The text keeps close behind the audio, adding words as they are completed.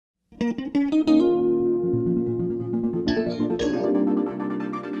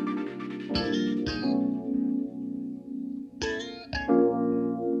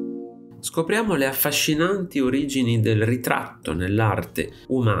Scopriamo le affascinanti origini del ritratto nell'arte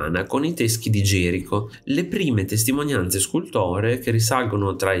umana con i teschi di Gerico, le prime testimonianze scultoree che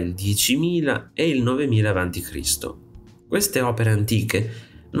risalgono tra il 10.000 e il 9.000 a.C. Queste opere antiche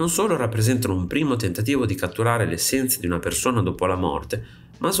non solo rappresentano un primo tentativo di catturare l'essenza di una persona dopo la morte,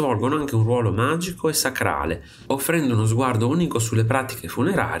 ma svolgono anche un ruolo magico e sacrale, offrendo uno sguardo unico sulle pratiche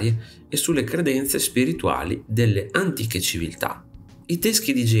funerarie e sulle credenze spirituali delle antiche civiltà. I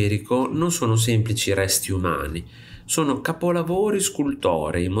teschi di Gerico non sono semplici resti umani, sono capolavori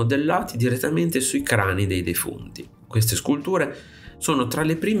scultorei modellati direttamente sui crani dei defunti. Queste sculture sono tra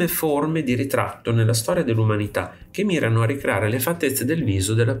le prime forme di ritratto nella storia dell'umanità che mirano a ricreare le fattezze del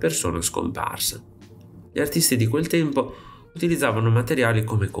viso della persona scomparsa. Gli artisti di quel tempo utilizzavano materiali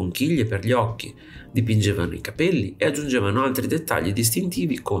come conchiglie per gli occhi, dipingevano i capelli e aggiungevano altri dettagli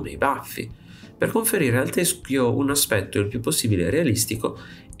distintivi come i baffi, per conferire al teschio un aspetto il più possibile realistico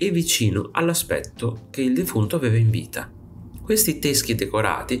e vicino all'aspetto che il defunto aveva in vita. Questi teschi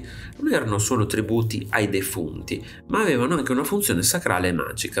decorati non erano solo tributi ai defunti, ma avevano anche una funzione sacrale e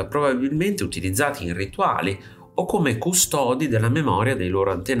magica, probabilmente utilizzati in rituali o come custodi della memoria dei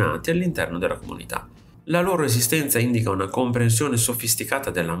loro antenati all'interno della comunità. La loro esistenza indica una comprensione sofisticata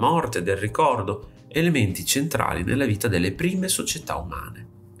della morte e del ricordo, elementi centrali nella vita delle prime società umane.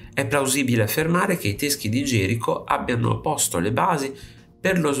 È plausibile affermare che i teschi di Gerico abbiano posto le basi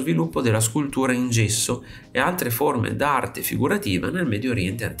per lo sviluppo della scultura in gesso e altre forme d'arte figurativa nel Medio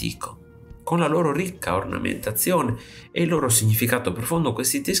Oriente antico. Con la loro ricca ornamentazione e il loro significato profondo,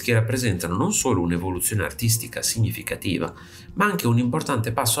 questi teschi rappresentano non solo un'evoluzione artistica significativa, ma anche un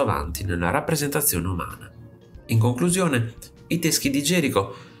importante passo avanti nella rappresentazione umana. In conclusione, i teschi di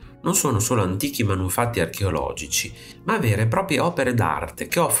Gerico non sono solo antichi manufatti archeologici, ma vere e proprie opere d'arte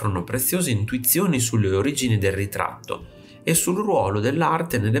che offrono preziose intuizioni sulle origini del ritratto e sul ruolo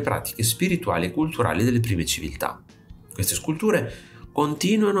dell'arte nelle pratiche spirituali e culturali delle prime civiltà. Queste sculture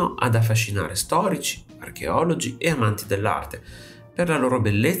continuano ad affascinare storici, archeologi e amanti dell'arte per la loro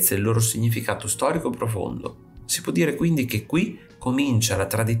bellezza e il loro significato storico profondo. Si può dire quindi che qui comincia la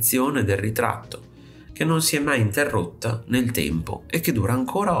tradizione del ritratto, che non si è mai interrotta nel tempo e che dura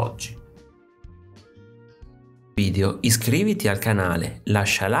ancora oggi. Iscriviti al canale,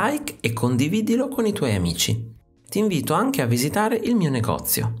 lascia like e condividilo con i tuoi amici. Ti invito anche a visitare il mio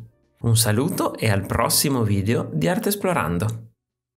negozio. Un saluto e al prossimo video di Artesplorando.